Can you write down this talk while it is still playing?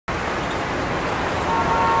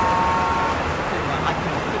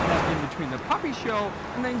show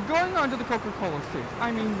and then going on to the Coca-Cola stage.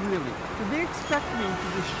 I mean, really, did they expect me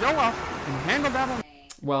to just show up and handle that on...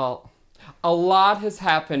 Well, a lot has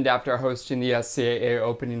happened after hosting the SCAA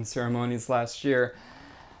opening ceremonies last year.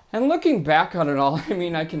 And looking back on it all, I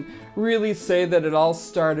mean, I can really say that it all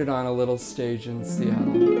started on a little stage in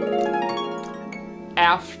Seattle.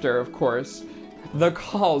 After, of course, the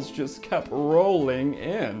calls just kept rolling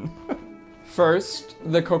in. First,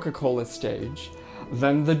 the Coca-Cola stage,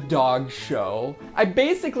 then the dog show. I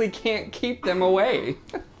basically can't keep them away.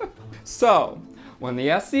 So, when the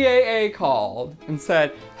SCAA called and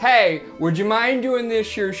said, "Hey, would you mind doing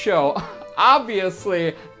this year's show?"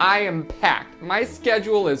 Obviously, I am packed. My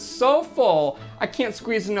schedule is so full, I can't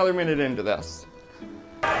squeeze another minute into this.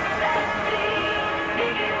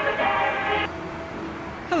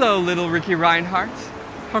 Hello, little Ricky Reinhardt.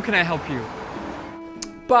 How can I help you?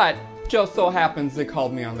 But just so happens they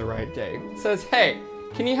called me on the right day. Says, "Hey,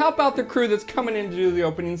 can you help out the crew that's coming in to do the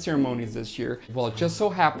opening ceremonies this year?" Well, it just so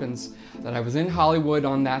happens that I was in Hollywood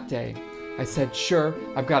on that day. I said, "Sure,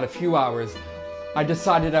 I've got a few hours." I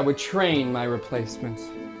decided I would train my replacements.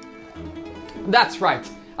 That's right,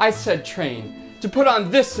 I said train. To put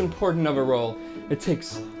on this important of a role, it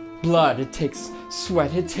takes blood, it takes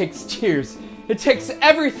sweat, it takes tears, it takes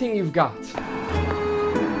everything you've got.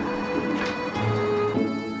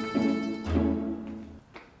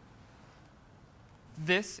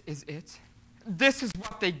 This is it? This is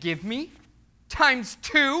what they give me? Times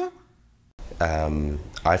 2?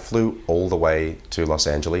 I flew all the way to Los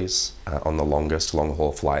Angeles on the longest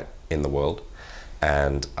long-haul flight in the world,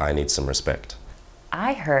 and I need some respect.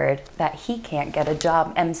 I heard that he can't get a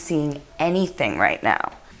job emceeing anything right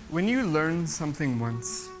now. When you learn something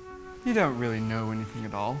once, you don't really know anything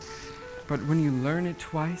at all. But when you learn it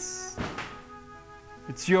twice,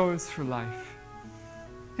 it's yours for life.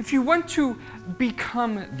 If you want to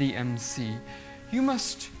become the MC, you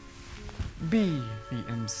must be the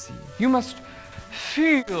MC. You must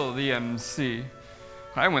feel the MC.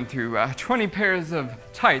 I went through 20 pairs of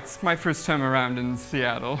tights my first time around in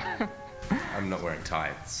Seattle. I'm not wearing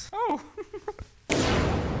tights. Oh.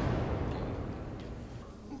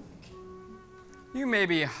 You may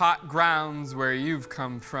be hot grounds where you've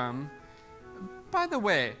come from. By the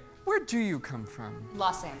way, where do you come from?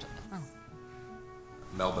 Los Angeles. Oh.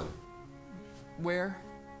 Melbourne. Where?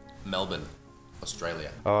 Melbourne,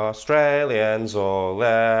 Australia. Australians, oh,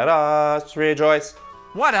 let us rejoice.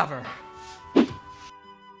 Whatever.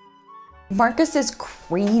 Marcus is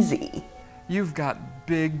crazy. You've got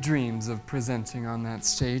big dreams of presenting on that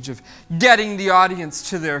stage, of getting the audience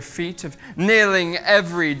to their feet, of nailing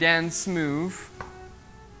every dance move.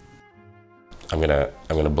 I'm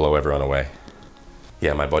gonna blow everyone away.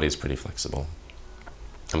 Yeah, my body's pretty flexible.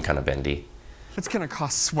 I'm kind of bendy. It's gonna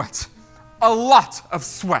cost sweat. A lot of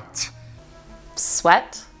sweat.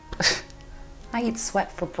 Sweat? I eat sweat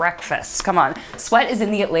for breakfast. Come on, sweat is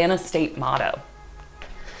in the Atlanta State motto.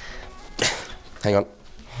 Hang on.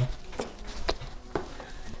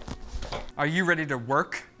 Are you ready to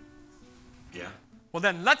work? Yeah. Well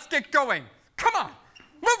then, let's get going. Come on,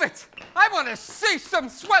 move it. I want to see some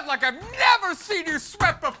sweat like I've never seen you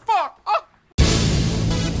sweat before. Oh.